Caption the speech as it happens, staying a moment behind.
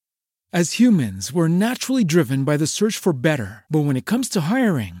As humans, we're naturally driven by the search for better. But when it comes to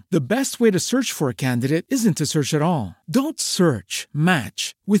hiring, the best way to search for a candidate isn't to search at all. Don't search,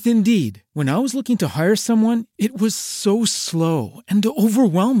 match with Indeed. When I was looking to hire someone, it was so slow and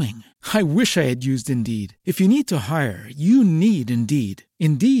overwhelming. I wish I had used Indeed. If you need to hire, you need Indeed.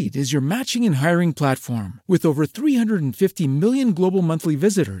 Indeed is your matching and hiring platform with over 350 million global monthly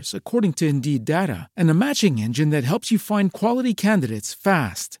visitors, according to Indeed data, and a matching engine that helps you find quality candidates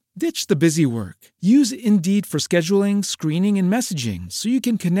fast. Ditch the busy work. Use Indeed for scheduling, screening, and messaging so you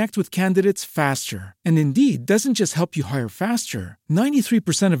can connect with candidates faster. And Indeed doesn't just help you hire faster.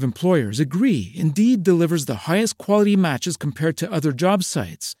 93% of employers agree Indeed delivers the highest quality matches compared to other job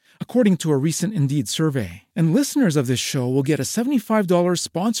sites, according to a recent Indeed survey. And listeners of this show will get a $75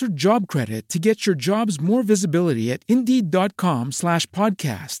 sponsored job credit to get your jobs more visibility at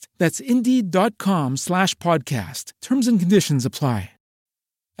Indeed.com/podcast. That's Indeed.com/podcast. Terms and conditions apply.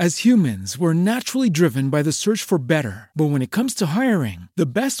 As humans, we're naturally driven by the search for better. But when it comes to hiring, the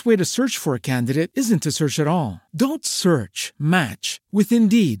best way to search for a candidate isn't to search at all. Don't search, match with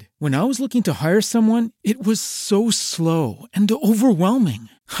Indeed. When I was looking to hire someone, it was so slow and overwhelming.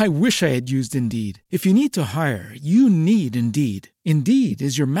 I wish I had used Indeed. If you need to hire, you need Indeed. Indeed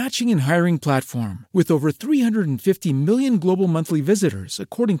is your matching and hiring platform with over 350 million global monthly visitors,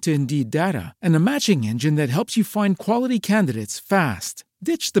 according to Indeed data, and a matching engine that helps you find quality candidates fast.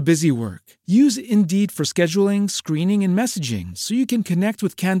 Ditch the busy work. Use Indeed for scheduling, screening, and messaging so you can connect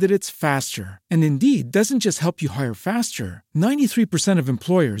with candidates faster. And Indeed doesn't just help you hire faster. 93% of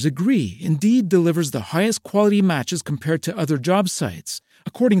employers agree Indeed delivers the highest quality matches compared to other job sites,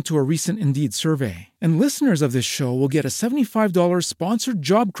 according to a recent Indeed survey. And listeners of this show will get a $75 sponsored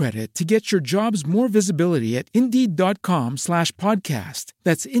job credit to get your jobs more visibility at Indeed.com/podcast.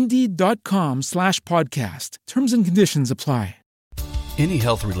 That's Indeed.com/podcast. Terms and conditions apply. Any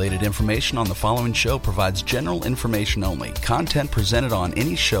health-related information on the following show provides general information only. Content presented on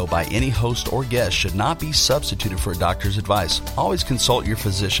any show by any host or guest should not be substituted for a doctor's advice. Always consult your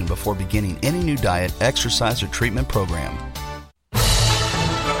physician before beginning any new diet, exercise, or treatment program.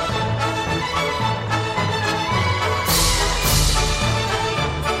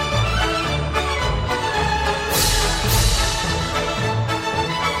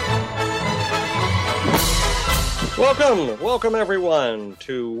 Welcome everyone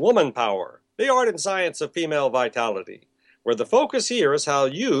to Woman Power, the art and science of female vitality, where the focus here is how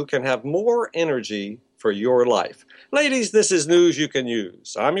you can have more energy for your life. Ladies, this is news you can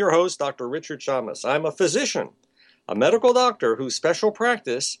use. I'm your host, Dr. Richard Shamas. I'm a physician, a medical doctor whose special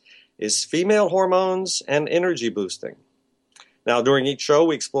practice is female hormones and energy boosting. Now, during each show,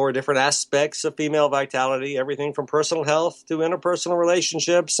 we explore different aspects of female vitality, everything from personal health to interpersonal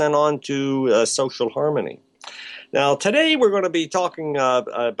relationships and on to social harmony. Now, today we're going to be talking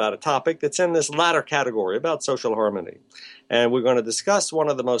about a topic that's in this latter category, about social harmony. And we're going to discuss one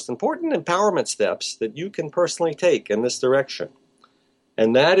of the most important empowerment steps that you can personally take in this direction.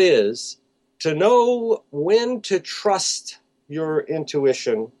 And that is to know when to trust your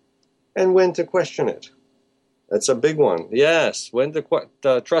intuition and when to question it. That's a big one. Yes, when to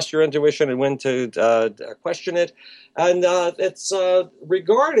trust your intuition and when to question it. And it's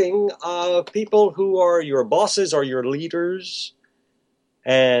regarding people who are your bosses or your leaders.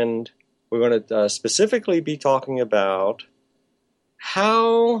 And we're going to specifically be talking about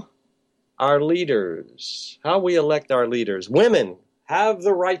how our leaders, how we elect our leaders. Women have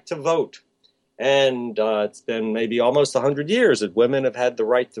the right to vote. And it's been maybe almost 100 years that women have had the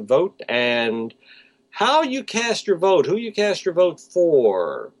right to vote. And how you cast your vote, who you cast your vote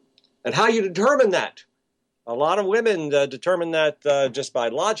for, and how you determine that. A lot of women determine that just by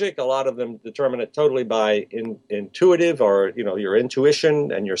logic. A lot of them determine it totally by intuitive, or your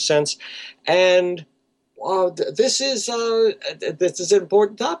intuition and your sense. And this is an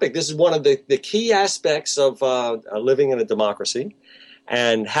important topic. This is one of the key aspects of living in a democracy,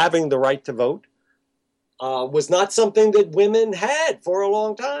 and having the right to vote. Was not something that women had for a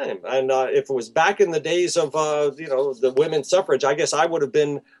long time. And if it was back in the days of, the women's suffrage, I guess I would have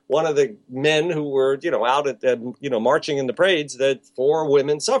been one of the men who were, out at, marching in the parades for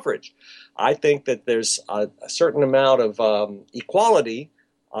women's suffrage. I think that there's a certain amount of equality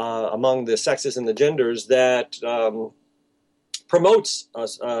among the sexes and the genders that promotes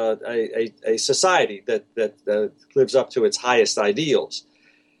a society that lives up to its highest ideals.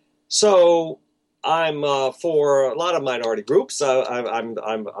 So I'm for a lot of minority groups. I'm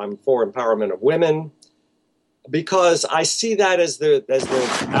for empowerment of women because I see that as the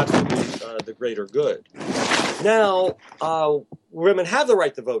absolute the greater good. Now, women have the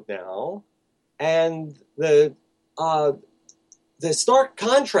right to vote now, and the the stark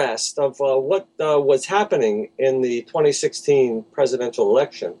contrast of what was happening in the 2016 presidential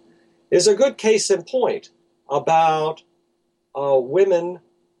election is a good case in point about women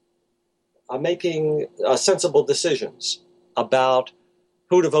making sensible decisions about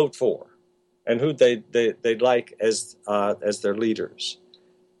who to vote for and who they'd like as their leaders.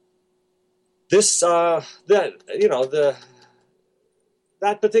 That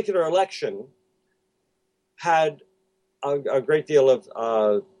particular election had a great deal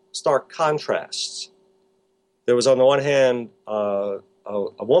of stark contrasts. There was, on the one hand, a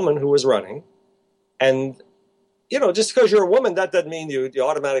woman who was running, and just because you're a woman, that doesn't mean you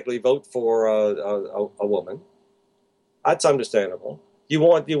automatically vote for a woman. That's understandable. You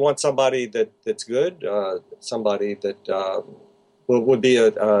want somebody that's good, somebody that would be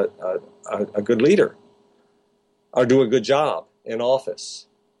a good leader or do a good job in office.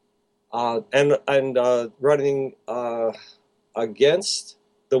 And running against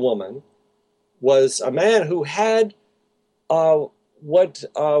the woman was a man who had what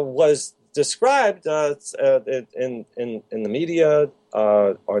was described in the media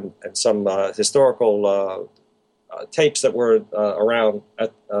and some historical tapes that were around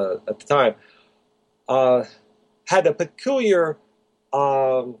at the time, had a peculiar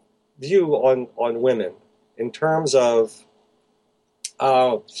view on women in terms of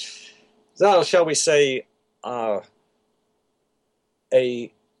shall we say, a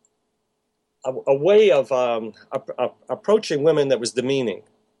way of approaching women that was demeaning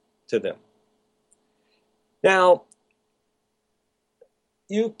to them. Now,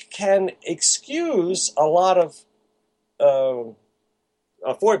 you can excuse a lot of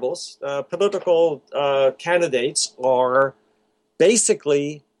foibles. Political candidates are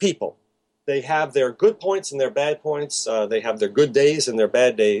basically people. They have their good points and their bad points. They have their good days and their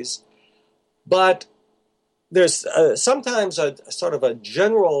bad days. But there's sometimes a sort of a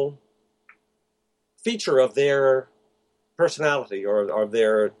general feature of their personality or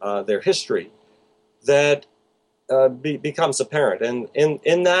their history that becomes apparent. And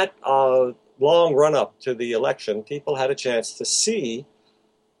in that long run-up to the election, people had a chance to see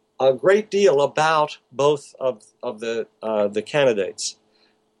a great deal about both of the candidates.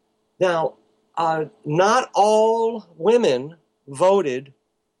 Now, not all women voted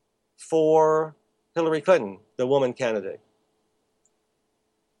for Hillary Clinton, the woman candidate.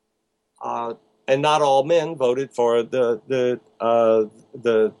 And not all men voted for the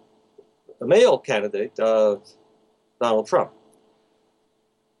male candidate, Donald Trump.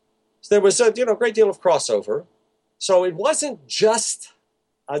 So there was a great deal of crossover. So it wasn't just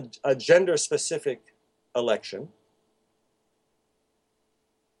a gender-specific election.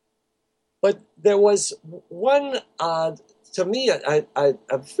 But there was one, to me, a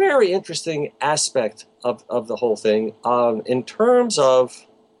very interesting aspect of the whole thing in terms of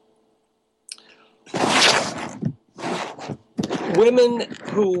women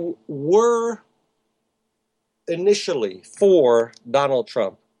who were initially for Donald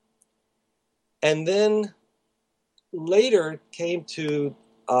Trump and then later came to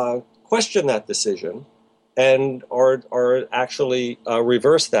question that decision and or actually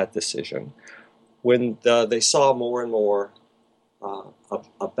reverse that decision when they saw more and more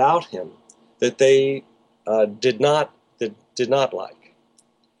about him that they did not like.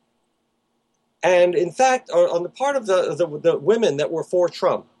 And in fact, on the part of the women that were for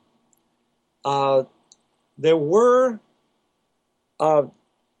Trump, there were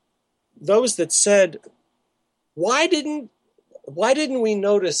those that said, "Why didn't we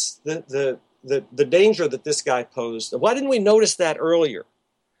notice the danger that this guy posed? Why didn't we notice that earlier?"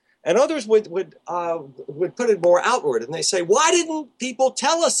 And others would put it more outward, and they say, "Why didn't people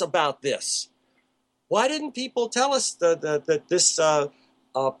tell us about this? Why didn't people tell us that this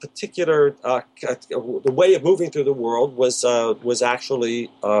particular the way of moving through the world was actually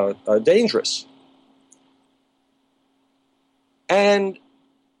dangerous?" And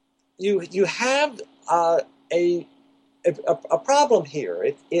you have a problem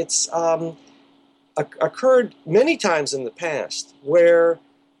here. It's occurred many times in the past where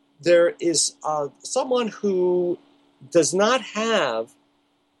there is someone who does not have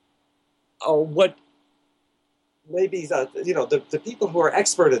what maybe the people who are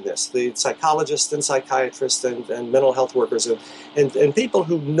expert in this, the psychologists and psychiatrists and mental health workers and people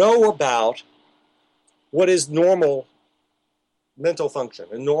who know about what is normal mental function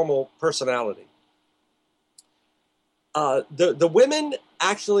and normal personality. The women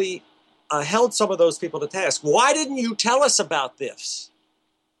actually held some of those people to task. Why didn't you tell us about this?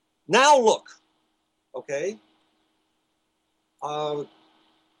 Now look, okay?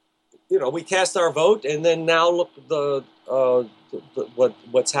 we cast our vote, and then now look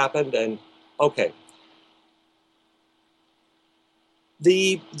what's happened, and okay.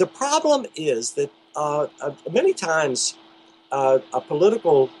 The problem is that many times a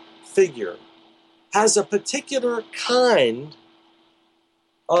political figure has a particular kind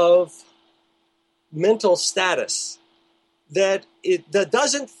of mental status that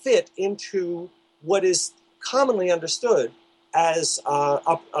doesn't fit into what is commonly understood as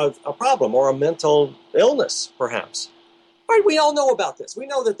a problem or a mental illness, perhaps. Right? We all know about this. We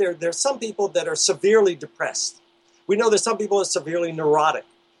know that there's some people that are severely depressed. We know there's some people that are severely neurotic.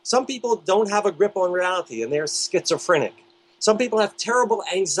 Some people don't have a grip on reality and they're schizophrenic. Some people have terrible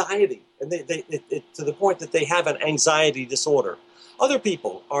anxiety, and they to the point that they have an anxiety disorder. Other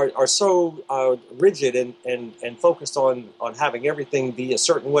people are so rigid and focused on having everything be a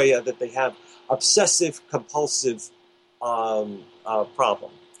certain way that they have obsessive compulsive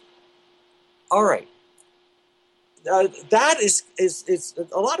problem. All right, that is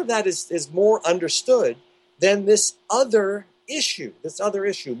a lot of that is more understood than this other issue.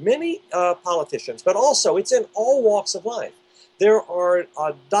 Many politicians, but also it's in all walks of life. There are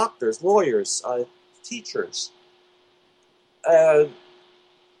doctors, lawyers, teachers,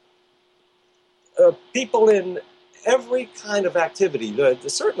 people in every kind of activity,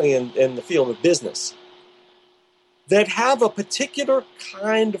 certainly in the field of business, that have a particular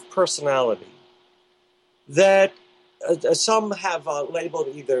kind of personality that some have labeled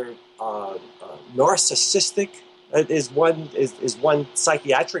either narcissistic is one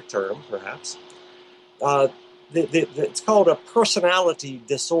psychiatric term, perhaps. It's called a personality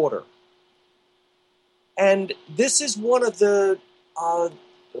disorder. And this is one of the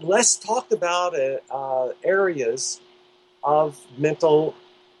less talked about areas of mental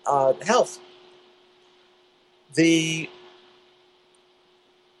health.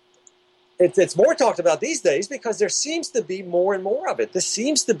 It's more talked about these days because there seems to be more and more of it. This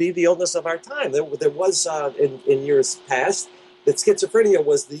seems to be the illness of our time. There was, in years past, that schizophrenia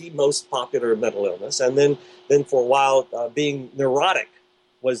was the most popular mental illness. And then for a while, being neurotic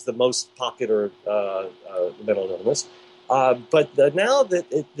was the most popular mental illness. But now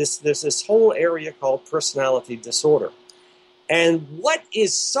that there's this whole area called personality disorder. And what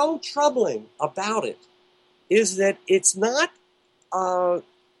is so troubling about it is that it's not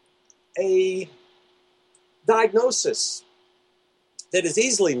a diagnosis that is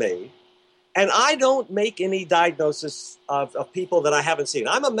easily made, and I don't make any diagnosis of people that I haven't seen.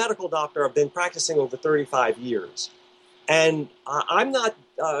 I'm a medical doctor. I've been practicing over 35 years, and I'm not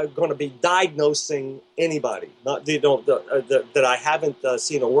going to be diagnosing anybody that I haven't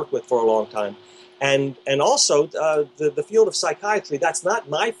seen or worked with for a long time. And also the field of psychiatry, that's not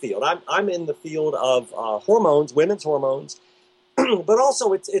my field. I'm in the field of hormones, women's hormones, but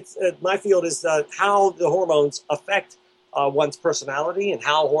also it's my field is how the hormones affect one's personality and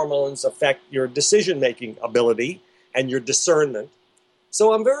how hormones affect your decision-making ability and your discernment.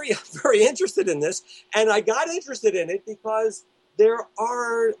 So I'm very, very interested in this, and I got interested in it because there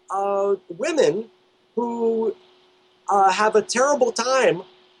are women who have a terrible time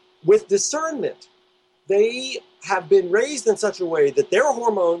with discernment. They have been raised in such a way that their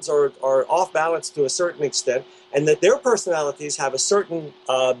hormones are off balance to a certain extent, and that their personalities have a certain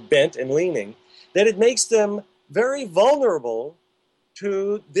bent and leaning, that it makes them very vulnerable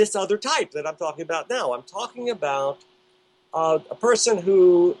to this other type that I'm talking about now. I'm talking about a person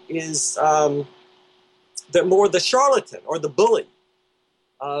who is the charlatan or the bully.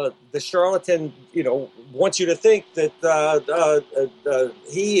 The charlatan, wants you to think that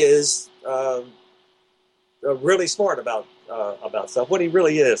he is really smart about stuff. What he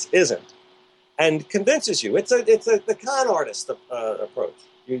really isn't, and convinces you. It's the con artist approach.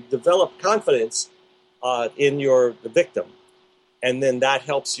 You develop confidence in the victim, and then that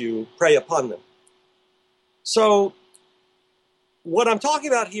helps you prey upon them. So, what I'm talking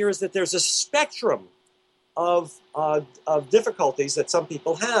about here is that there's a spectrum of difficulties that some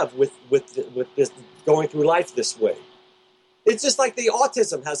people have with this, going through life this way. It's just like the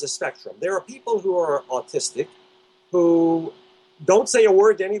autism has a spectrum. There are people who are autistic who don't say a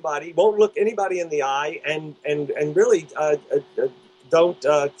word to anybody, won't look anybody in the eye, and really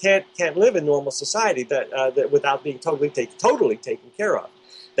can't live in normal society that without being totally taken care of.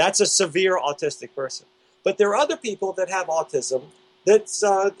 That's a severe autistic person. But there are other people that have autism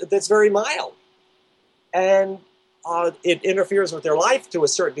that's very mild, and it interferes with their life to a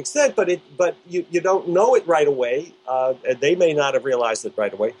certain extent. But you don't know it right away. And they may not have realized it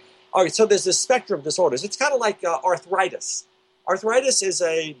right away. All right, so there's this spectrum of disorders. It's kind of like arthritis. Arthritis is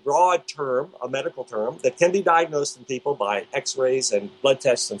a broad term, a medical term, that can be diagnosed in people by x-rays and blood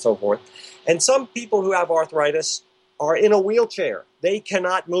tests and so forth. And some people who have arthritis are in a wheelchair. They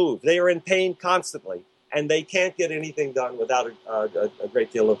cannot move. They are in pain constantly, and they can't get anything done without a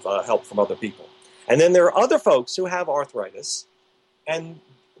great deal of help from other people. And then there are other folks who have arthritis, and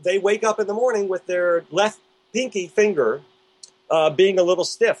they wake up in the morning with their left pinky finger being a little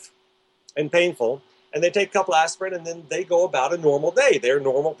stiff and painful, and they take a couple aspirin, and then they go about a normal day. They're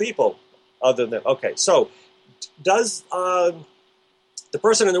normal people. Okay, so does the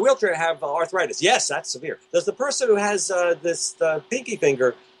person in the wheelchair have arthritis? Yes, that's severe. Does the person who has this pinky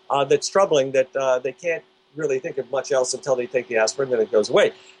finger that's troubling, that they can't really think of much else until they take the aspirin, then it goes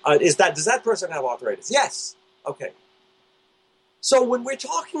away, does that person have arthritis? Yes. Okay. So when we're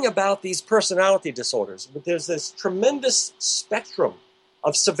talking about these personality disorders, there's this tremendous spectrum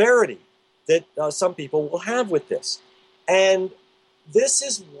of severity that some people will have with this. And this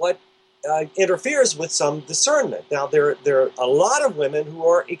is what interferes with some discernment. Now, there are a lot of women who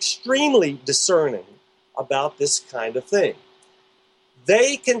are extremely discerning about this kind of thing.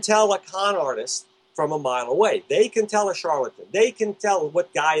 They can tell a con artist from a mile away. They can tell a charlatan. They can tell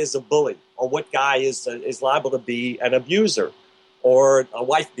what guy is a bully or what guy is liable to be an abuser or a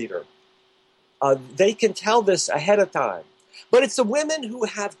wife beater. They can tell this ahead of time. But it's the women who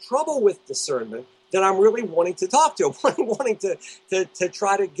have trouble with discernment that I'm really wanting to talk to. I'm wanting to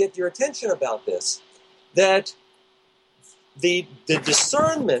try to get your attention about this. That the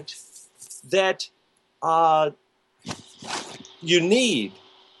discernment that you need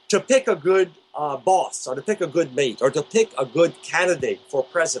to pick a good boss, or to pick a good mate, or to pick a good candidate for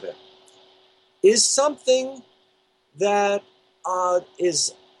president is something that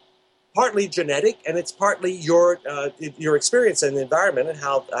is partly genetic, and it's partly your experience and the environment and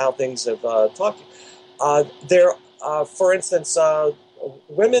how things have taught you. For instance,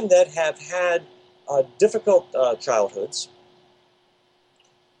 women that have had difficult childhoods,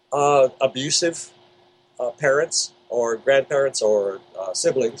 abusive parents or grandparents or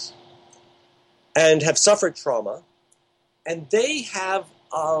siblings, and have suffered trauma, and they have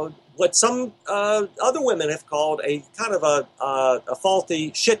what some other women have called a kind of a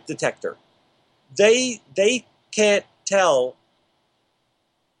faulty shit detector. They can't tell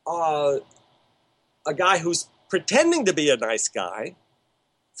a guy who's pretending to be a nice guy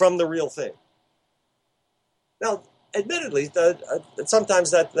from the real thing. Now, admittedly,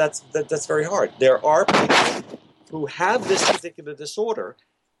 sometimes that's very hard. There are people who have this particular disorder,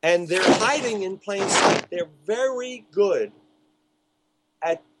 and they're hiding in plain sight. They're very good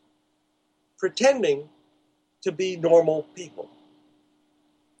at pretending to be normal people.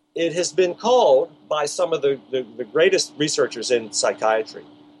 It has been called by some of the greatest researchers in psychiatry,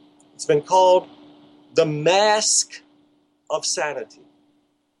 it's been called the mask of sanity.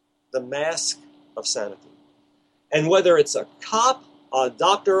 The mask of sanity. And whether it's a cop, a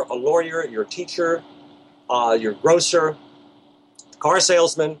doctor, a lawyer, your teacher, your grocer, car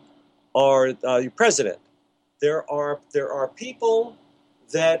salesman, or your president, there are people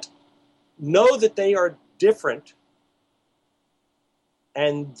that know that they are different,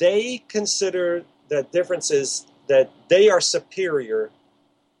 and they consider that differences that they are superior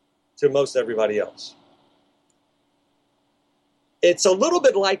to most everybody else. It's a little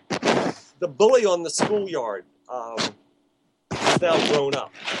bit like the bully on the schoolyard now grown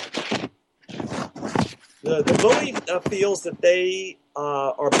up. The bully feels that they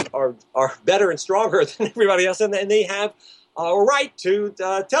are better and stronger than everybody else, and they have a right to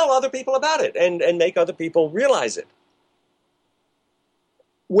tell other people about it and make other people realize it.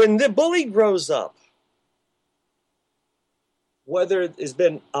 When the bully grows up, whether it's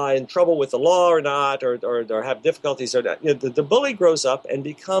been in trouble with the law or not, or have difficulties or not, the bully grows up and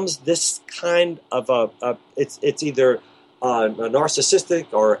becomes this kind of it's either a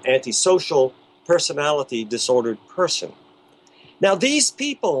narcissistic or antisocial personality disordered person. Now, these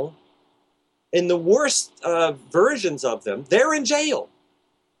people, in the worst versions of them, they're in jail.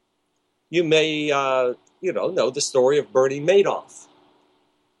 You may, know the story of Bernie Madoff.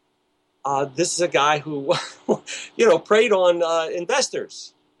 This is a guy who, preyed on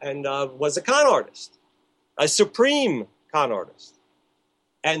investors and was a con artist, a supreme con artist.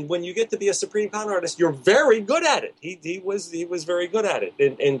 And when you get to be a supreme con artist, you're very good at it. He was very good at it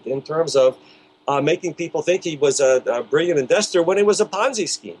in terms of making people think he was a brilliant investor when it was a Ponzi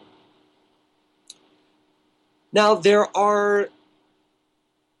scheme. Now, there are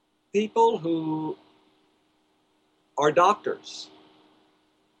people who are doctors.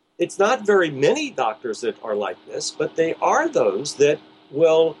 It's not very many doctors that are like this, but they are those that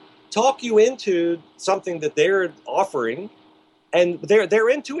will talk you into something that they're offering And they're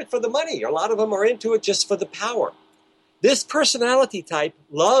into it for the money. A lot of them are into it just for the power. This personality type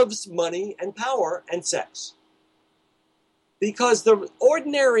loves money and power and sex. Because the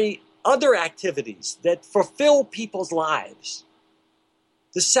ordinary other activities that fulfill people's lives,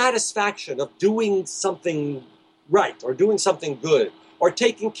 the satisfaction of doing something right or doing something good or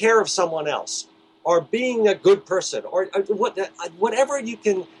taking care of someone else or being a good person or whatever you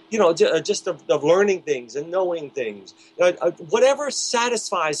can, just of learning things and knowing things, whatever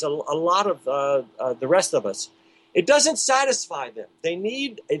satisfies a lot of the rest of us, it doesn't satisfy them. They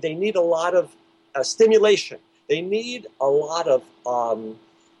need a lot of stimulation. They need a lot of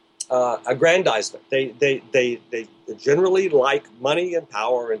aggrandizement. They generally like money and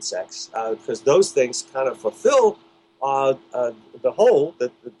power and sex because those things kind of fulfill the hole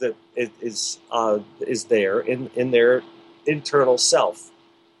that is there in their internal self,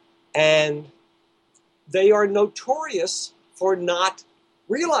 and they are notorious for not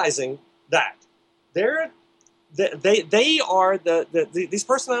realizing that these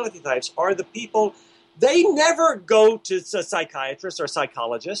personality types are the people. They never go to a psychiatrist or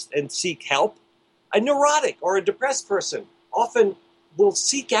psychologist and seek help. A neurotic or a depressed person often will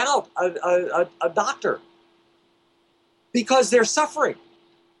seek out a doctor because they're suffering.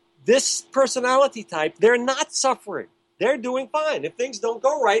 This personality type, they're not suffering. They're doing fine. If things don't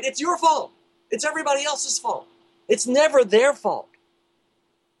go right, it's your fault. It's everybody else's fault. It's never their fault.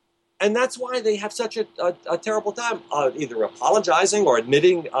 And that's why they have such a terrible time either apologizing or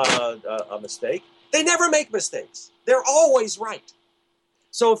admitting a mistake. They never make mistakes. They're always right.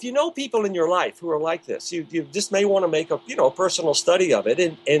 So if you know people in your life who are like this, you just may want to make a personal study of it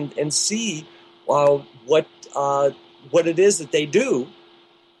and see what it is that they do.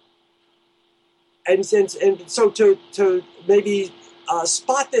 And so to maybe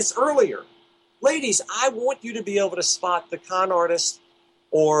spot this earlier, ladies, I want you to be able to spot the con artist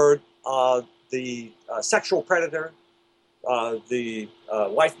or the sexual predator, the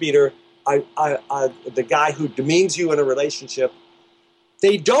wife beater. The guy who demeans you in a relationship.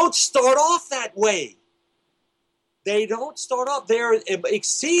 They don't start off that way. They don't start off. They're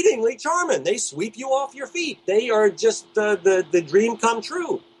exceedingly charming. They sweep you off your feet. They are just the dream come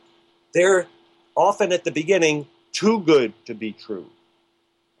true. They're often at the beginning too good to be true.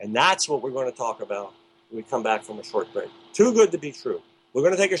 And that's what we're going to talk about when we come back from a short break. Too good to be true. We're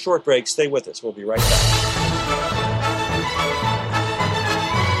going to take a short break. Stay with us. We'll be right back.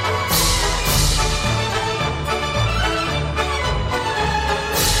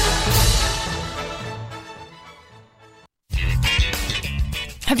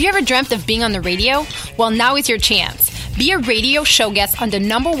 Have you ever dreamt of being on the radio? Well, now is your chance. Be a radio show guest on the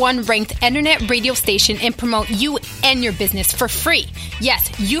 #1 ranked internet radio station and promote you and your business for free. Yes,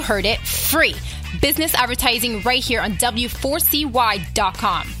 you heard it, free. Business advertising right here on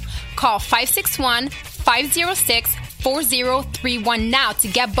W4CY.com. Call 561-506-4031 now to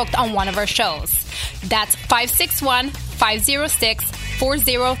get booked on one of our shows. That's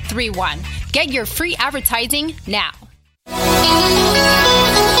 561-506-4031. Get your free advertising now.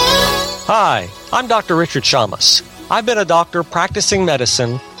 Hi, I'm Dr. Richard Shamas. I've been a doctor practicing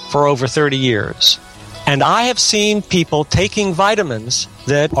medicine for over 30 years. And I have seen people taking vitamins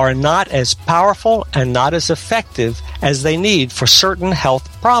that are not as powerful and not as effective as they need for certain health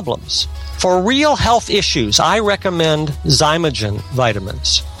problems. For real health issues, I recommend Zymogen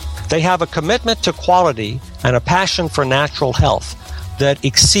vitamins. They have a commitment to quality and a passion for natural health that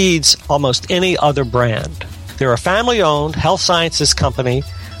exceeds almost any other brand. They're a family-owned health sciences company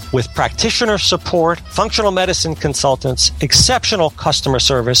with practitioner support, functional medicine consultants, exceptional customer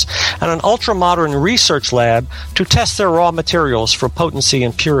service, and an ultra-modern research lab to test their raw materials for potency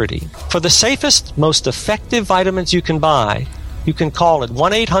and purity. For the safest, most effective vitamins you can buy, you can call at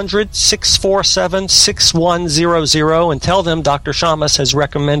 1-800-647-6100 and tell them Dr. Shamas has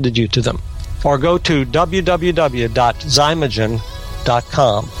recommended you to them. Or go to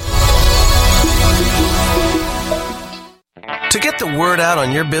www.zymogen.com. To get the word out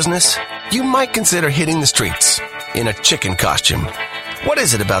on your business, you might consider hitting the streets in a chicken costume. What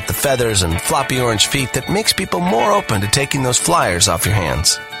is it about the feathers and floppy orange feet that makes people more open to taking those flyers off your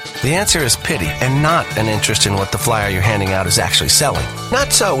hands? The answer is pity and not an interest in what the flyer you're handing out is actually selling.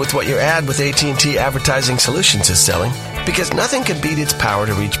 Not so with what your ad with AT&T Advertising Solutions is selling, because nothing can beat its power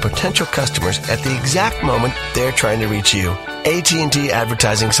to reach potential customers at the exact moment they're trying to reach you. AT&T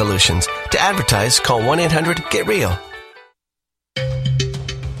Advertising Solutions. To advertise, call 1-800-GET-REAL.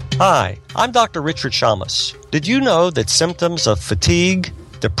 Hi, I'm Dr. Richard Shamas. Did you know that symptoms of fatigue,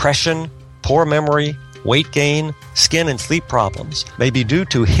 depression, poor memory, weight gain, skin and sleep problems may be due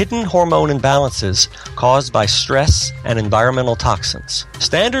to hidden hormone imbalances caused by stress and environmental toxins.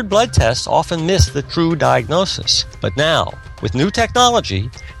 Standard blood tests often miss the true diagnosis, but now, with new technology,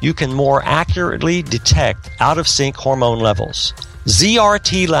 you can more accurately detect out-of-sync hormone levels.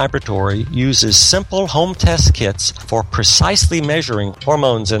 ZRT Laboratory uses simple home test kits for precisely measuring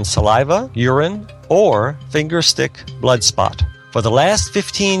hormones in saliva, urine, or finger stick blood spot. For the last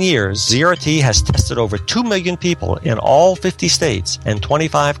 15 years, ZRT has tested over 2 million people in all 50 states and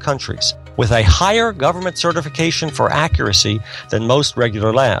 25 countries, with a higher government certification for accuracy than most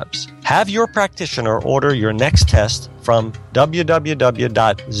regular labs. Have your practitioner order your next test from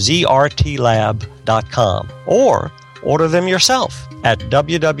www.zrtlab.com or order them yourself at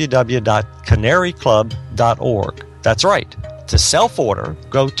www.canaryclub.org. That's right. To self-order,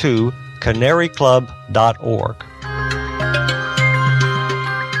 go to canaryclub.org.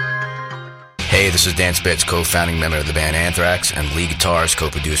 Hey, this is Dan Spitz, co-founding member of the band Anthrax and lead guitarist,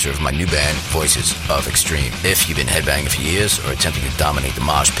 co-producer of my new band, Voices of Extreme. If you've been headbanging for years or attempting to dominate the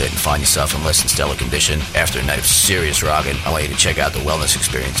mosh pit and find yourself in less than stellar condition after a night of serious rocking, I want you to check out the Wellness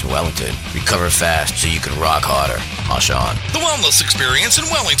Experience in Wellington. Recover fast so you can rock harder. Mosh on. The Wellness Experience in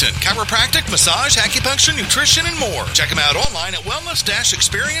Wellington. Chiropractic, massage, acupuncture, nutrition, and more. Check them out online at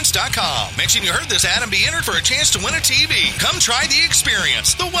wellness-experience.com. Mention you heard this ad and be entered for a chance to win a TV. Come try the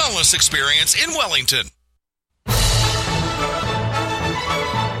experience. The Wellness Experience in Wellington.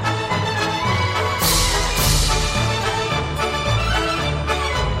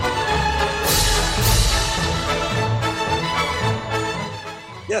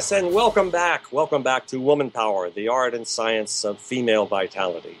 Yes, and welcome back. Welcome back to Woman Power, the art and science of female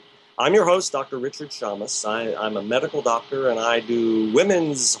vitality. I'm your host, Dr. Richard Shamus. I'm a medical doctor, and I do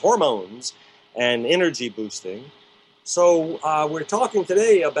women's hormones and energy boosting. So we're talking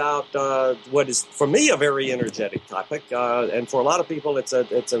today about what is, for me, a very energetic topic, and for a lot of people, it's a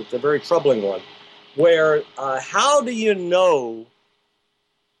very troubling one. Where how do you know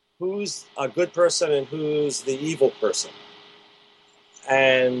who's a good person and who's the evil person?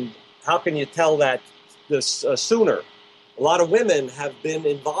 And how can you tell that this sooner? A lot of women have been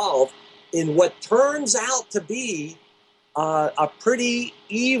involved in what turns out to be a pretty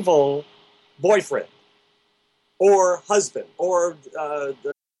evil boyfriend or husband or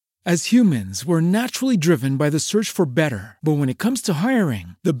As humans, we're naturally driven by the search for better. But when it comes to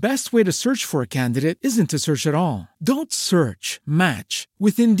hiring, the best way to search for a candidate isn't to search at all. Don't search, match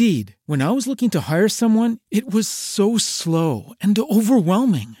with Indeed. When I was looking to hire someone, it was so slow and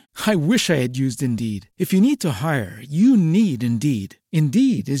overwhelming. I wish I had used Indeed. If you need to hire, you need Indeed.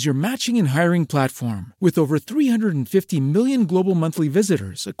 Indeed is your matching and hiring platform with over 350 million global monthly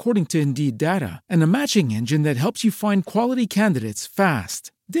visitors, according to Indeed data, and a matching engine that helps you find quality candidates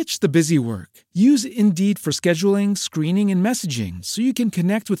fast. Ditch the busy work. Use Indeed for scheduling, screening, and messaging so you can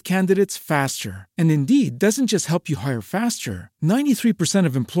connect with candidates faster. And Indeed doesn't just help you hire faster. 93%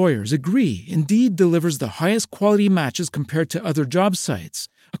 of employers agree Indeed delivers the highest quality matches compared to other job sites,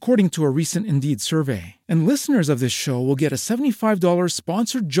 according to a recent Indeed survey. And listeners of this show will get a $75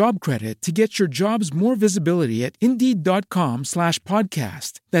 sponsored job credit to get your jobs more visibility at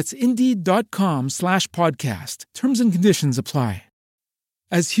Indeed.com/podcast. That's Indeed.com/podcast. Terms and conditions apply.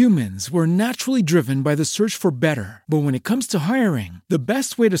 As humans, we're naturally driven by the search for better. But when it comes to hiring, the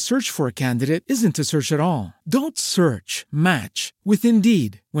best way to search for a candidate isn't to search at all. Don't search, match with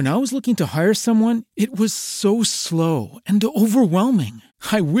Indeed. When I was looking to hire someone, it was so slow and overwhelming.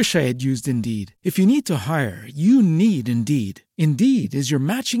 I wish I had used Indeed. If you need to hire, you need Indeed. Indeed is your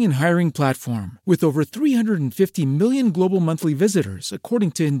matching and hiring platform with over 350 million global monthly visitors,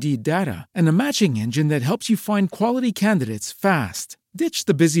 according to Indeed data, and a matching engine that helps you find quality candidates fast. Ditch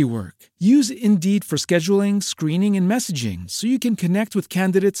the busy work. Use Indeed for scheduling, screening, and messaging so you can connect with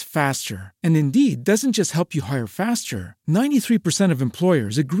candidates faster. And Indeed doesn't just help you hire faster. 93% of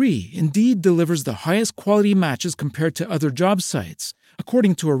employers agree Indeed delivers the highest quality matches compared to other job sites,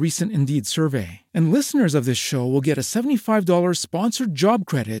 according to a recent Indeed survey. And listeners of this show will get a $75 sponsored job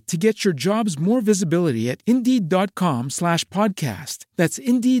credit to get your jobs more visibility at Indeed.com/podcast. That's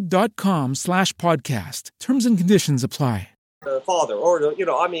Indeed.com/podcast. Terms and conditions apply. Father, or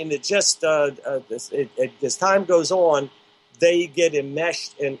it just as time goes on, they get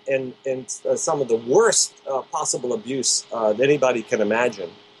enmeshed in some of the worst possible abuse that anybody can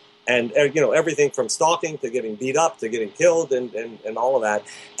imagine, and everything from stalking to getting beat up to getting killed and all of that.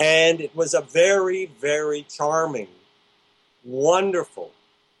 And it was a very, very charming, wonderful,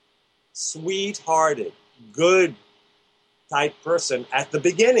 sweet-hearted, good type person at the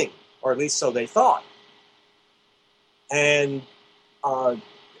beginning, or at least so they thought. And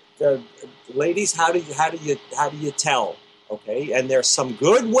ladies, how do you tell? Okay, and there's some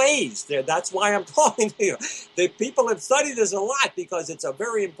good ways there. That's why I'm talking to you. The people have studied this a lot because it's a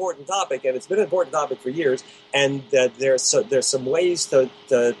very important topic, and it's been an important topic for years. And there's some ways to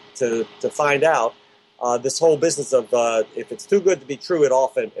find out. This whole business of if it's too good to be true, it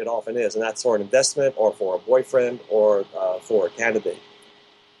often is, and that's for an investment or for a boyfriend or for a candidate.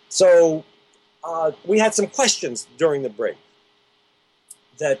 So we had some questions during the break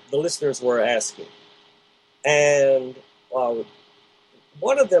that the listeners were asking, and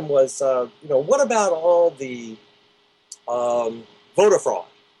one of them was, what about all the voter fraud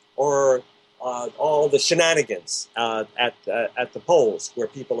or all the shenanigans at the polls where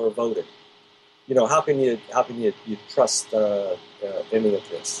people are voting? How can you trust any of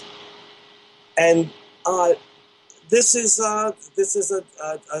this? And this is a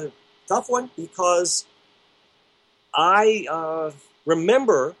tough one because I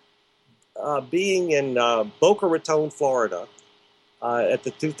remember being in Boca Raton, Florida, at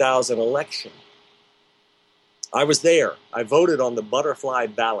the 2000 election. I was there. I voted on the butterfly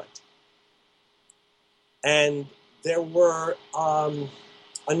ballot. And there were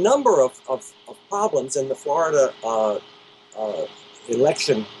a number of problems in the Florida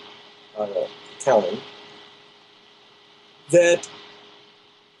election counting that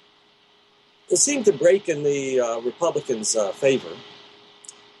seemed to break in the Republicans' favor.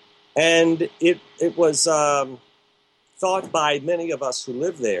 And it was thought by many of us who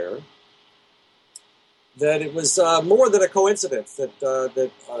live there that it was more than a coincidence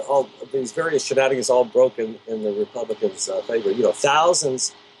that all these various shenanigans all broke in the Republicans' favor.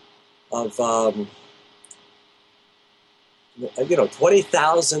 Thousands of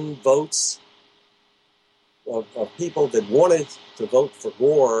 20,000 votes of people that wanted to vote for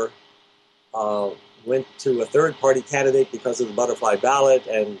Gore went to a third-party candidate because of the butterfly ballot,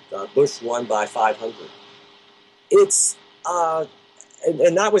 and Bush won by 500. It's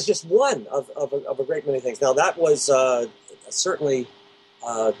and that was just one of a great many things. Now, that was certainly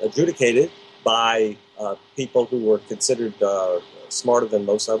adjudicated by people who were considered smarter than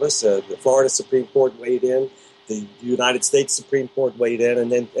most of us. The Florida Supreme Court weighed in, the United States Supreme Court weighed in,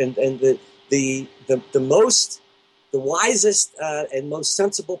 and the wisest and most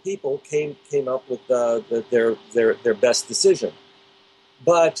sensible people came up with their best decision.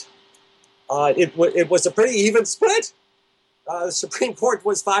 But it was a pretty even split. The Supreme Court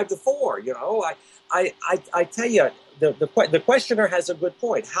was 5-4. I tell you, the questioner has a good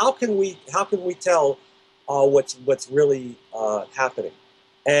point. How can we tell what's really happening?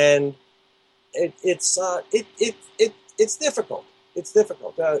 And it's difficult. It's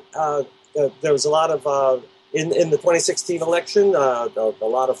difficult. There was a lot of in the 2016 election. A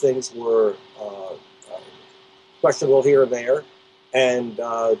lot of things were questionable here and there, and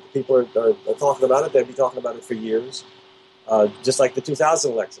people are talking about it. They'll be talking about it for years. Just like the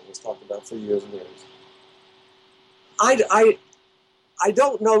 2000 election was talked about for years and years. I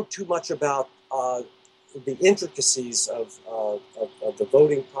don't know too much about the intricacies of the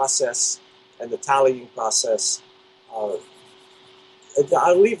voting process and the tallying process. I'll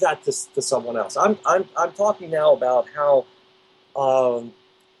leave that to someone else. I'm talking now about how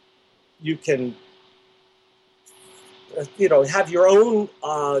you can have your own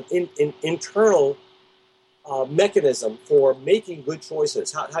internal mechanism for making good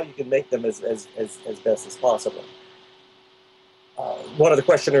choices, how you can make them as best as possible. One of the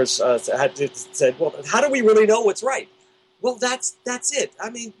questioners said, well, how do we really know what's right? Well, that's it. I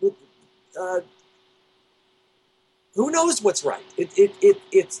mean, who knows what's right?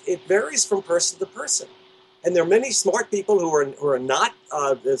 It varies from person to person. And there are many smart people who are not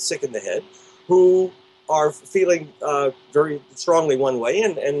sick in the head, who are feeling very strongly one way,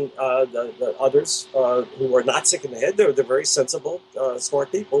 and the others who are not sick in the head, they're very sensible,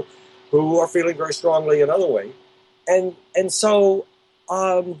 smart people who are feeling very strongly another way. And so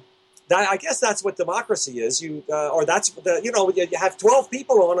I guess that's what democracy is. You have 12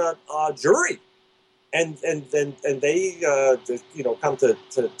 people on a jury, and they come to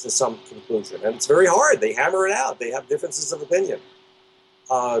some conclusion, and it's very hard. They hammer it out. They have differences of opinion.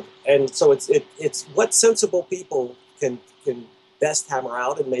 And so it's what sensible people can best hammer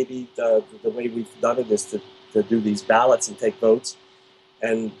out, and maybe the way we've done it is to do these ballots and take votes,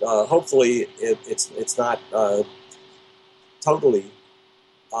 and hopefully it's not totally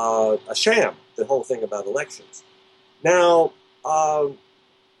a sham, the whole thing about elections. Now,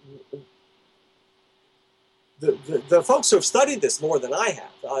 the folks who have studied this more than I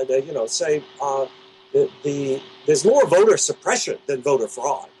have, say there's more voter suppression than voter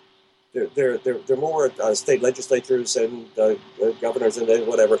fraud. they're more state legislatures and governors and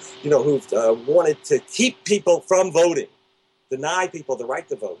whatever, who've wanted to keep people from voting, deny people the right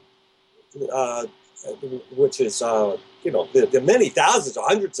to vote, which is, there are many thousands or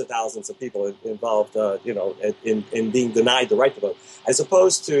hundreds of thousands of people involved, in being denied the right to vote, as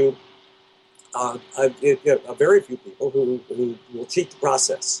opposed to a very few people who will cheat the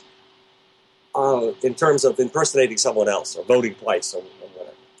process in terms of impersonating someone else or voting twice or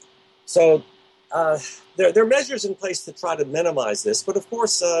whatever. So there are measures in place to try to minimize this, but of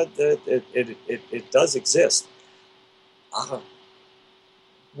course it does exist.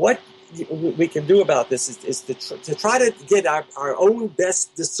 What we can do about this is to try to get our own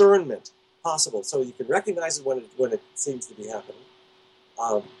best discernment possible, so you can recognize it when it seems to be happening,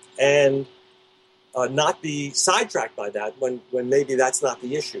 and not be sidetracked by that when maybe that's not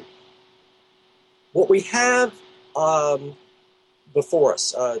the issue. What we have before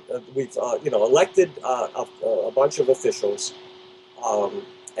us, we've elected a bunch of officials,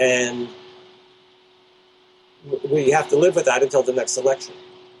 and we have to live with that until the next election.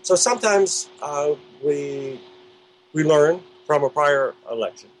 So sometimes we learn from a prior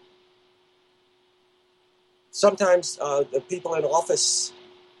election. Sometimes the people in office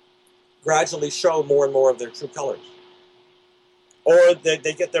gradually show more and more of their true colors, or they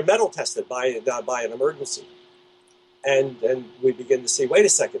get their mettle tested by an emergency, and we begin to see, wait a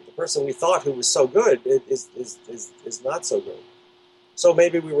second, the person we thought who was so good is not so good. So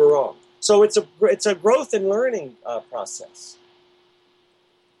maybe we were wrong. So it's a growth and learning process.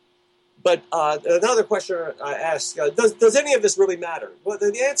 But another question I ask, does any of this really matter? Well,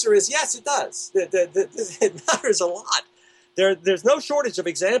 the answer is yes, it does. It matters a lot. There's no shortage of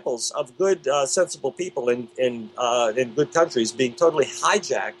examples of good, sensible people in good countries being totally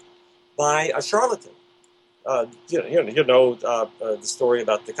hijacked by a charlatan. The story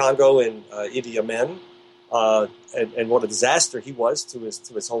about the Congo and Idi Amin, and what a disaster he was to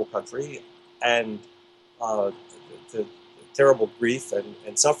his whole country, and the terrible grief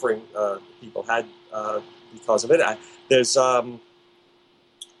and suffering people had because of it. There's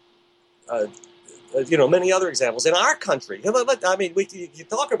many other examples in our country. I mean, you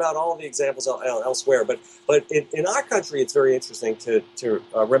talk about all the examples elsewhere, but in our country, it's very interesting to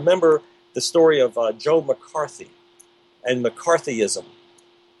remember the story of Joe McCarthy and McCarthyism.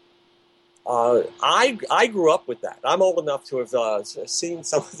 I grew up with that. I'm old enough to have seen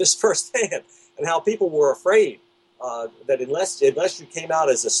some of this firsthand, and how people were afraid that unless you came out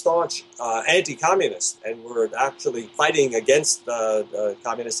as a staunch anti-communist and were actually fighting against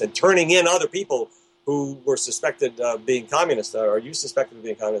communists and turning in other people who were suspected of being communist, or you suspected of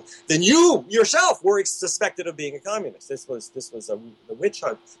being communist, then you yourself were suspected of being a communist. This was the witch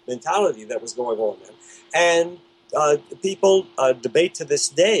hunt mentality that was going on then. And people debate to this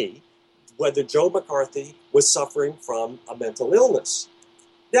day whether Joe McCarthy was suffering from a mental illness.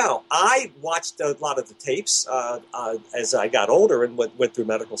 Now, I watched a lot of the tapes as I got older and went through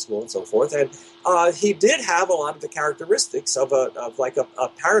medical school and so forth, and he did have a lot of the characteristics of a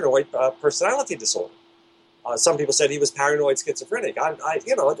paranoid personality disorder. Some people said he was paranoid schizophrenic.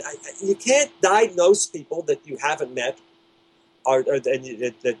 You can't diagnose people that you haven't met or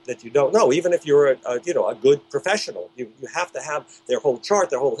that you don't know. Even if you're a good professional, you have to have their whole chart,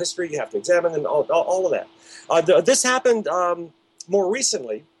 their whole history. You have to examine them, all of that. This happened more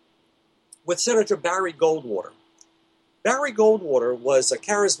recently with Senator Barry Goldwater. Barry Goldwater was a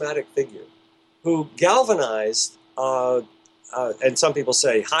charismatic figure who galvanized, and some people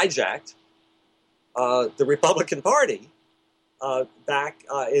say hijacked, the Republican Party back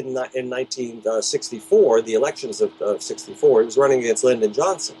in 1964, the elections of 64. He was running against Lyndon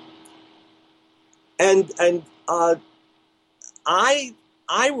Johnson. And I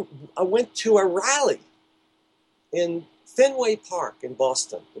went to a rally in Fenway Park in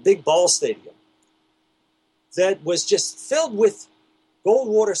Boston, the big ball stadium, that was just filled with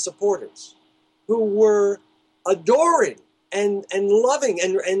Goldwater supporters who were adoring and loving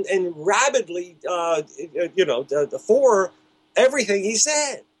and rabidly, for everything he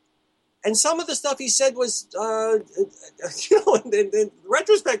said. And some of the stuff he said was, in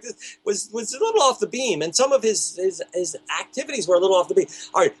retrospect, was a little off the beam, and some of his activities were a little off the beam.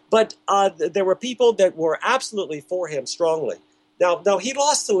 All right, but there were people that were absolutely for him strongly. Now he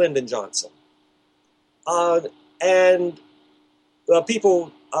lost to Lyndon Johnson, and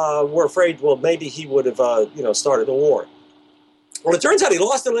people were afraid. Well, maybe he would have, started a war. Well, it turns out he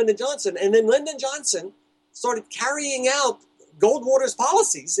lost to Lyndon Johnson, and then Lyndon Johnson started carrying out Goldwater's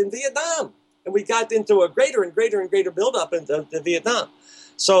policies in Vietnam, and we got into a greater and greater and greater buildup into Vietnam.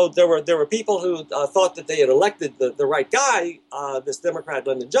 So there were people who thought that they had elected the right guy, this Democrat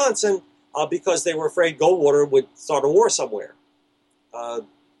Lyndon Johnson, because they were afraid Goldwater would start a war somewhere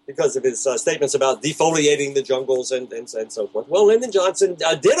because of his statements about defoliating the jungles and so forth. Well, Lyndon Johnson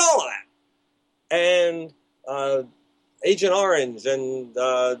did all of that. And Agent Orange and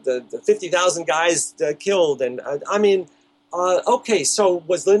the 50,000 guys killed. And okay, so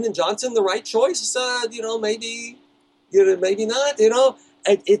was Lyndon Johnson the right choice? Maybe not,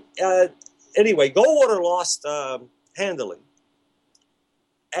 Anyway, Goldwater lost handily.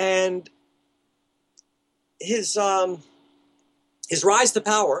 And his rise to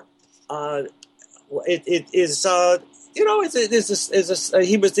power, he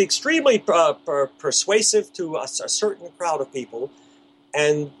was extremely persuasive to a certain crowd of people,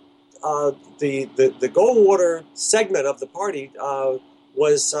 and the Goldwater segment of the party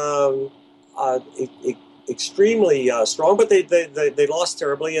was extremely strong, but they lost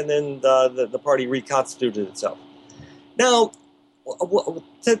terribly, and then the party reconstituted itself. Now,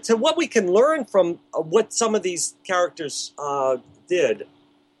 to what we can learn from what some of these characters did,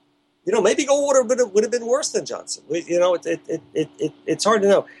 maybe Goldwater would have been worse than Johnson. It's hard to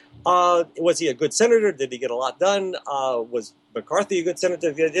know. Was he a good senator? Did he get a lot done? Was McCarthy a good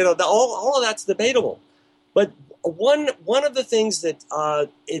senator? All of that's debatable. But one of the things that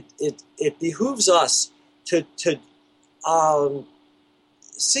it behooves us to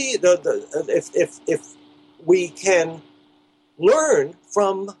see if we can learn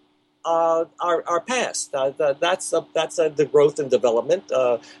from our past. That's the growth and development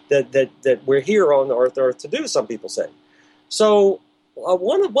that we're here on Earth to do. Some people say. So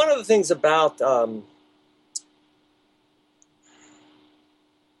one of the things about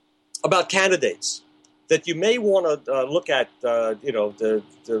candidates that you may want to look at,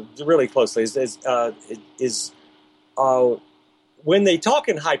 really closely is when they talk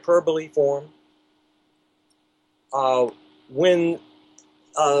in hyperbole form. When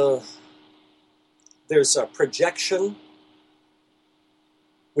there's a projection,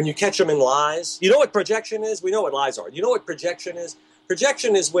 when you catch them in lies. You know what projection is? We know what lies are. You know what projection is?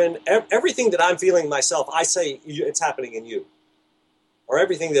 Projection is when everything that I'm feeling myself, I say it's happening in you. Or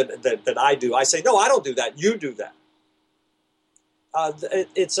everything that I do, I say, no, I don't do that. You do that.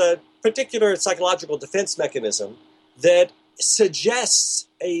 It's a particular psychological defense mechanism that suggests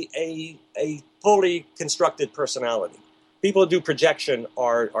a fully constructed personality. People who do projection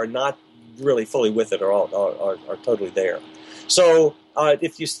are not really fully with it or are totally there. So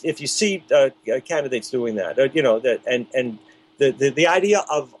if you see candidates doing that, and the idea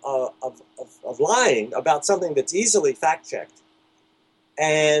of lying about something that's easily fact checked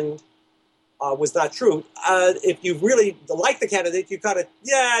and was not true, if you really like the candidate, you kind of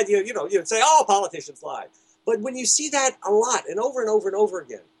you'd say, oh, politicians lie. But when you see that a lot and over and over and over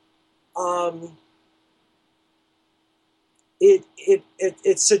again,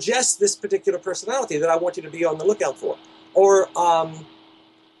 it suggests this particular personality that I want you to be on the lookout for. Or a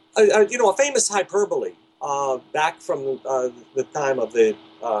famous hyperbole back from the time of the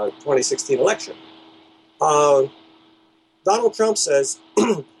 2016 election. Donald Trump says,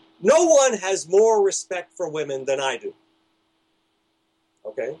 no one has more respect for women than I do.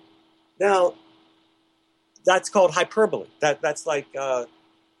 Okay? Now, that's called hyperbole. That's like,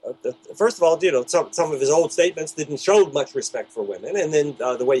 first of all, some of his old statements didn't show much respect for women, and then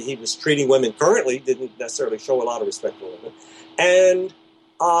the way he was treating women currently didn't necessarily show a lot of respect for women. And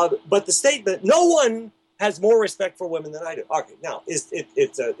but the statement, no one has more respect for women than I do. Okay, now is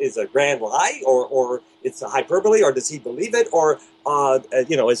a grand lie, or it's a hyperbole, or does he believe it, or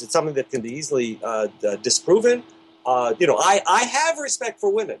is it something that can be easily disproven? I have respect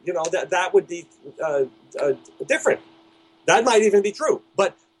for women. That would be different. That might even be true.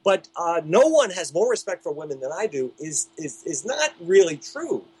 But no one has more respect for women than I do is not really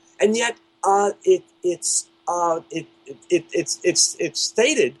true. And yet it's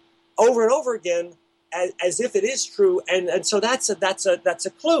stated over and over again as if it is true. And so that's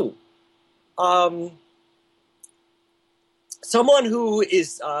a clue. Someone who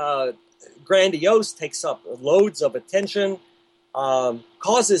is grandiose, takes up loads of attention,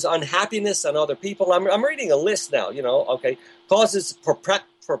 causes unhappiness on other people. I'm reading a list now, causes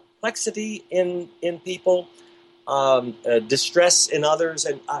perplexity in people, distress in others.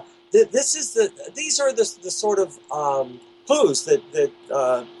 And these are the sort of clues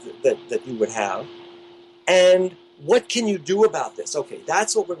that you would have. And what can you do about this? Okay,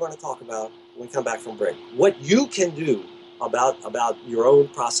 that's what we're going to talk about when we come back from break. What you can do about your own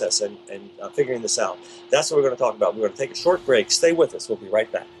process and figuring this out. That's what we're going to talk about. We're going to take a short break. Stay with us. We'll be right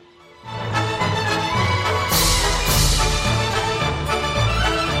back.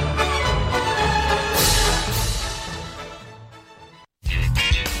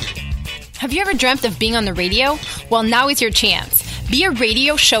 Have you ever dreamt of being on the radio? Well, now is your chance. Be a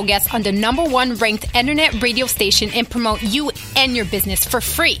radio show guest on the #1 ranked internet radio station and promote you and your business for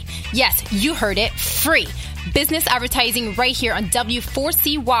free. Yes, you heard it, free. Business advertising right here on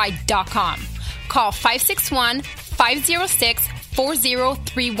W4CY.com. Call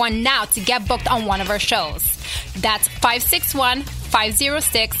 561-506-4031 now to get booked on one of our shows. That's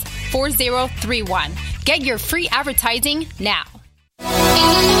 561-506-4031. Get your free advertising now.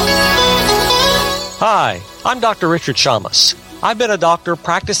 Hi, I'm Dr. Richard Shamas. I've been a doctor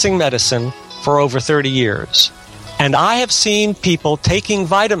practicing medicine for over 30 years. And I have seen people taking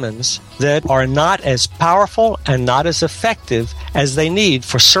vitamins that are not as powerful and not as effective as they need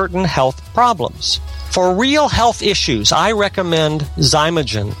for certain health problems. For real health issues, I recommend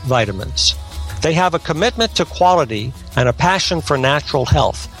Zymogen vitamins. They have a commitment to quality and a passion for natural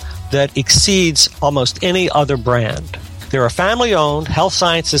health that exceeds almost any other brand. They're a family-owned health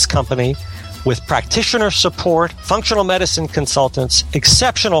sciences company with practitioner support, functional medicine consultants,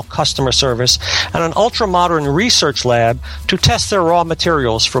 exceptional customer service, and an ultra-modern research lab to test their raw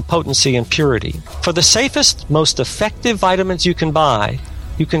materials for potency and purity. For the safest, most effective vitamins you can buy,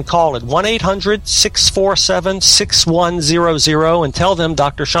 you can call at 1-800-647-6100 and tell them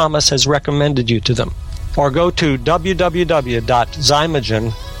Dr. Shamas has recommended you to them. Or go to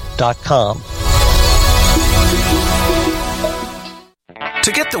www.zymogen.com.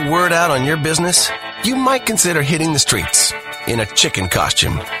 To get the word out on your business, you might consider hitting the streets in a chicken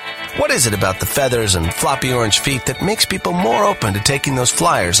costume. What is it about the feathers and floppy orange feet that makes people more open to taking those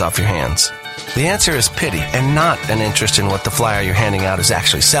flyers off your hands? The answer is pity and not an interest in what the flyer you're handing out is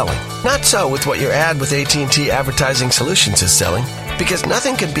actually selling. Not so with what your ad with AT&T Advertising Solutions is selling, because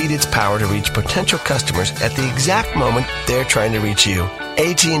nothing can beat its power to reach potential customers at the exact moment they're trying to reach you.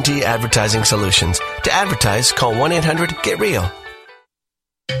 AT&T Advertising Solutions. To advertise, call 1-800-GET-REAL.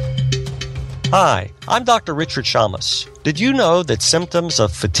 Hi, I'm Dr. Richard Shamas. Did you know that symptoms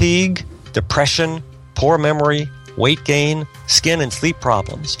of fatigue, depression, poor memory, weight gain, skin and sleep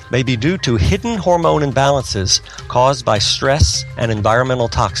problems may be due to hidden hormone imbalances caused by stress and environmental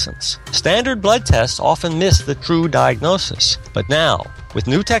toxins? Standard blood tests often miss the true diagnosis. But now, with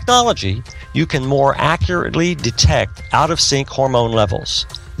new technology, you can more accurately detect out-of-sync hormone levels.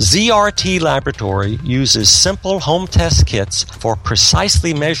 ZRT Laboratory uses simple home test kits for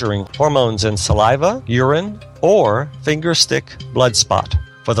precisely measuring hormones in saliva, urine, or finger stick blood spot.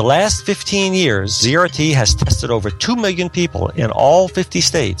 For the last 15 years, ZRT has tested over 2 million people in all 50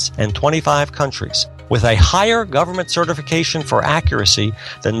 states and 25 countries, with a higher government certification for accuracy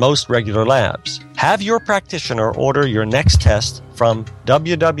than most regular labs. Have your practitioner order your next test from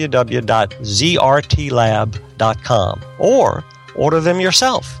www.zrtlab.com or order them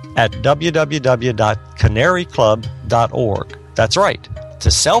yourself at www.canaryclub.org. That's right. To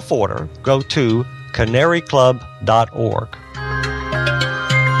self-order, go to canaryclub.org.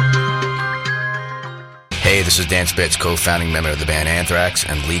 Hey, this is Dan Spitz, co-founding member of the band Anthrax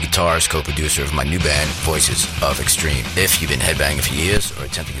and lead guitarist, co-producer of my new band, Voices of Extreme. If you've been headbanging for years or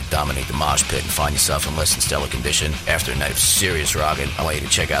attempting to dominate the mosh pit and find yourself in less than stellar condition after a night of serious rocking, I want you to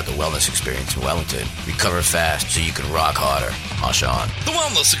check out the Wellness Experience in Wellington. Recover fast so you can rock harder. Mosh on. The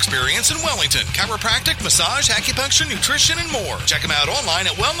Wellness Experience in Wellington. Chiropractic, massage, acupuncture, nutrition, and more. Check them out online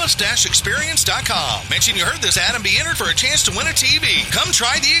at wellness-experience.com. Mention you heard this ad and be entered for a chance to win a TV. Come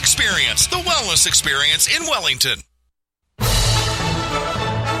try the experience. The Wellness Experience in Wellington.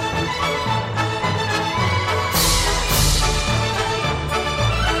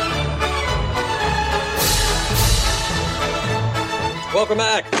 Welcome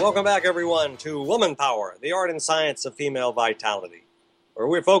back, everyone, to Woman Power, the art and science of female vitality, where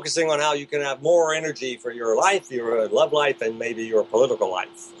we're focusing on how you can have more energy for your life, your love life, and maybe your political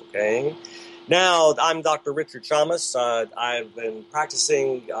life. Okay. Now, I'm Dr. Richard Shamas. I've been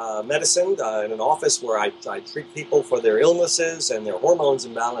practicing medicine in an office where I treat people for their illnesses and their hormones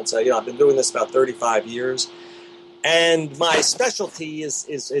imbalance. I've been doing this about 35 years. And my specialty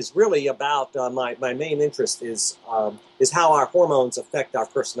is really about my main interest is how our hormones affect our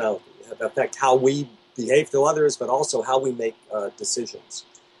personality, affect how we behave to others, but also how we make decisions.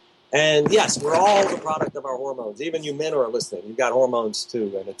 And yes, we're all the product of our hormones. Even you men who are listening, you've got hormones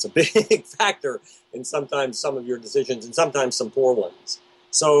too, and it's a big factor in sometimes some of your decisions and sometimes some poor ones.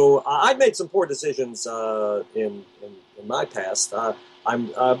 So I've made some poor decisions in my past. But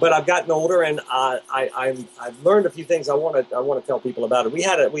I've gotten older, and I've learned a few things I want to tell people about it. We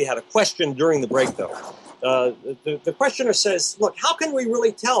had a question during the break, though. The questioner says, "Look, how can we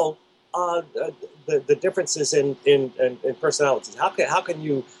really tell the differences in personalities? How can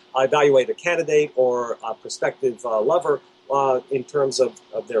you evaluate a candidate or a prospective lover in terms of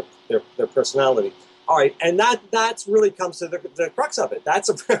their personality. All right, and that's really comes to the crux of it. That's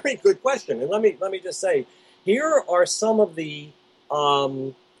a very good question. And let me just say, here are some of the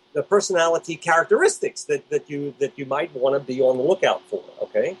personality characteristics that you might want to be on the lookout for.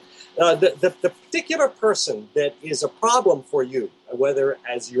 Okay, the particular person that is a problem for you, whether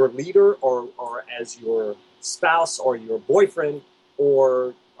as your leader or as your spouse or your boyfriend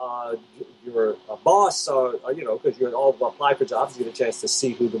or your boss, because you all apply for jobs, you get a chance to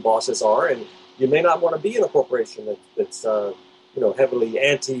see who the bosses are, and you may not want to be in a corporation that's heavily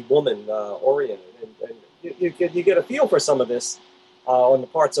anti-woman oriented, and you get a feel for some of this on the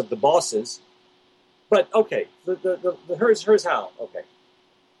parts of the bosses. But okay, here's how. Okay,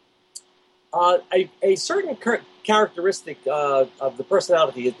 a certain characteristic of the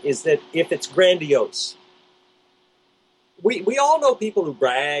personality is that if it's grandiose. We all know people who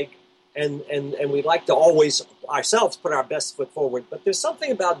brag, and we like to always ourselves put our best foot forward, but there's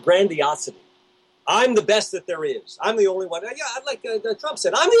something about grandiosity. I'm the best that there is. I'm the only one. Yeah, like Trump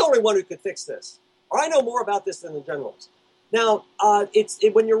said, I'm the only one who could fix this. Or I know more about this than the generals. Now,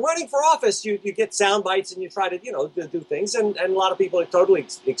 when you're running for office, you get sound bites and you try to, do things, and a lot of people are totally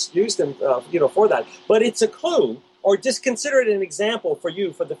excused them, for that. But it's a clue, or just consider it an example for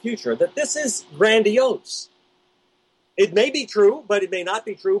you for the future, that this is grandiose. It may be true, but it may not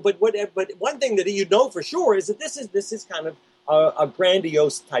be true. But one thing that you know for sure is that this is kind of a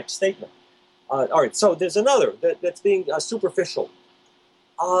grandiose type statement. All right, so there's another that's being superficial.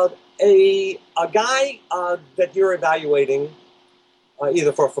 A guy that you're evaluating,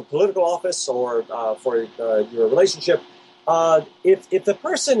 either for political office or for your relationship, if the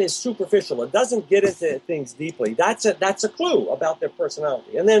person is superficial and doesn't get into things deeply, that's a clue about their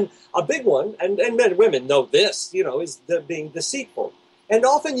personality. And then a big one, and men and women know this, is being deceitful. And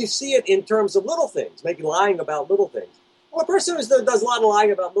often you see it in terms of little things, maybe lying about little things. Well, a person who does a lot of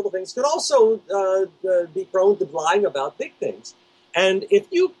lying about little things could also be prone to lying about big things. And if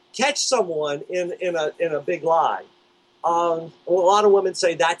you catch someone in a big lie, a lot of women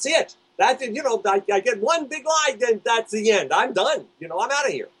say, that's it. I get one big lie, then that's the end. I'm done. I'm out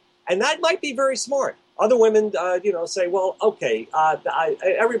of here. And that might be very smart. Other women, say, well, okay,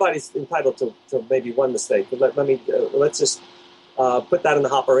 everybody's entitled to maybe one mistake. But let's just put that in the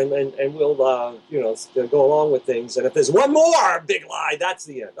hopper, and we'll, go along with things. And if there's one more big lie, that's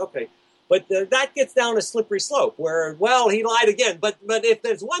the end. Okay. But that gets down a slippery slope where, well, he lied again. But if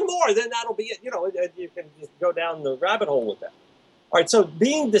there's one more, then that'll be it. You can just go down the rabbit hole with that. All right, so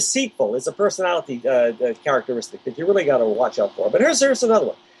being deceitful is a personality characteristic that you really got to watch out for. But here's another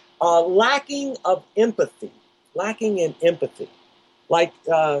one. Lacking in empathy. Like,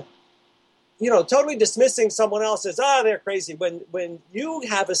 totally dismissing someone else as, they're crazy. When you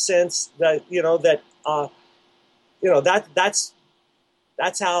have a sense that,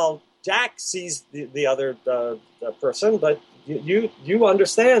 that's how Jack sees the other person, but you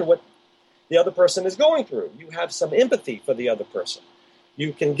understand what the other person is going through. You have some empathy for the other person.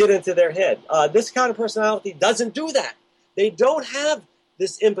 You can get into their head. This kind of personality doesn't do that. They don't have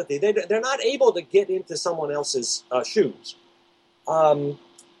this empathy. They're not able to get into someone else's shoes. The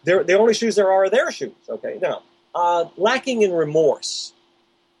only shoes there are their shoes. Okay, now, lacking in remorse.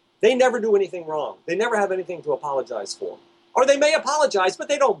 They never do anything wrong. They never have anything to apologize for. Or they may apologize, but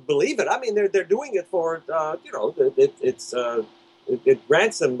they don't believe it. I mean, they're doing it for, it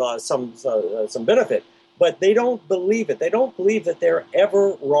grants them some benefit, but they don't believe it. They don't believe that they're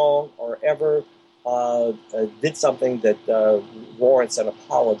ever wrong or ever did something that warrants an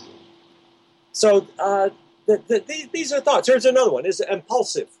apology. So these are thoughts. Here's another one: is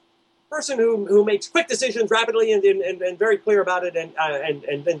impulsive. Person who makes quick decisions rapidly and very clear about it,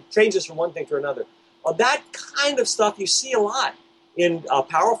 and then changes from one thing to another. That kind of stuff you see a lot in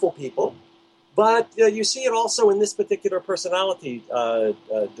powerful people, but you see it also in this particular personality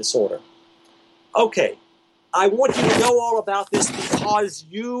disorder. Okay, I want you to know all about this because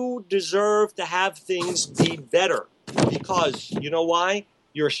you deserve to have things be better. Because, you know why?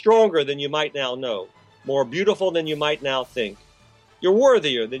 You're stronger than you might now know, more beautiful than you might now think. You're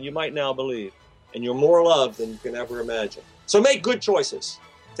worthier than you might now believe, and you're more loved than you can ever imagine. So make good choices.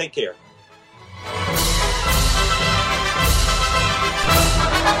 Take care.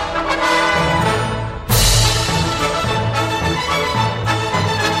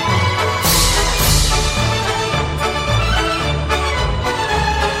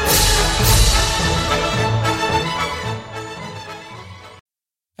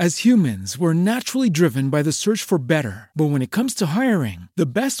 As humans, we're naturally driven by the search for better. But when it comes to hiring, the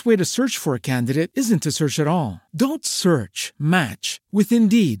best way to search for a candidate isn't to search at all. Don't search, match with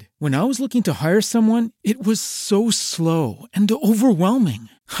Indeed. When I was looking to hire someone, it was so slow and overwhelming.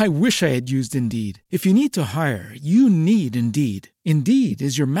 I wish I had used Indeed. If you need to hire, you need Indeed. Indeed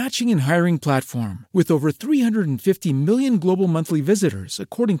is your matching and hiring platform with over 350 million global monthly visitors,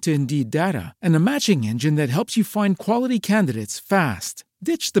 according to Indeed data, and a matching engine that helps you find quality candidates fast.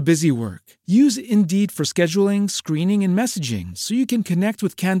 Ditch the busy work. Use Indeed for scheduling, screening, and messaging so you can connect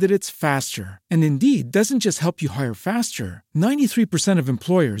with candidates faster. And Indeed doesn't just help you hire faster. 93% of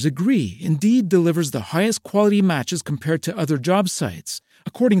employers agree Indeed delivers the highest quality matches compared to other job sites,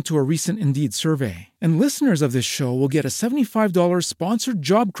 according to a recent Indeed survey. And listeners of this show will get a $75 sponsored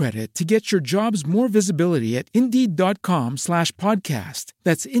job credit to get your jobs more visibility at Indeed.com/podcast.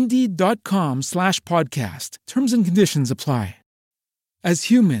 That's Indeed.com/podcast. Terms and conditions apply.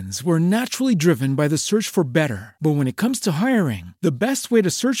 As humans, we're naturally driven by the search for better. But when it comes to hiring, the best way to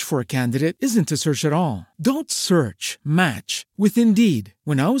search for a candidate isn't to search at all. Don't search, match with Indeed.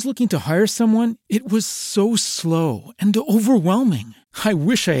 When I was looking to hire someone, it was so slow and overwhelming. I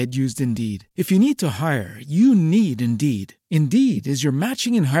wish I had used Indeed. If you need to hire, you need Indeed. Indeed is your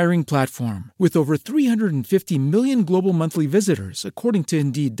matching and hiring platform with over 350 million global monthly visitors, according to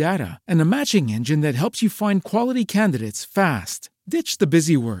Indeed data, and a matching engine that helps you find quality candidates fast. Ditch the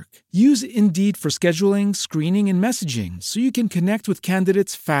busy work. Use Indeed for scheduling, screening, and messaging so you can connect with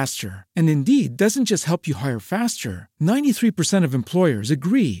candidates faster. And Indeed doesn't just help you hire faster. 93% of employers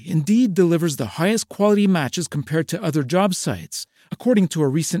agree Indeed delivers the highest quality matches compared to other job sites, according to a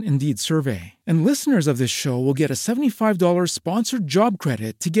recent Indeed survey. And listeners of this show will get a $75 sponsored job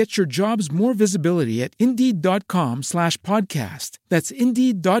credit to get your jobs more visibility at Indeed.com/podcast. That's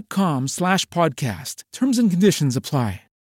Indeed.com/podcast. Terms and conditions apply.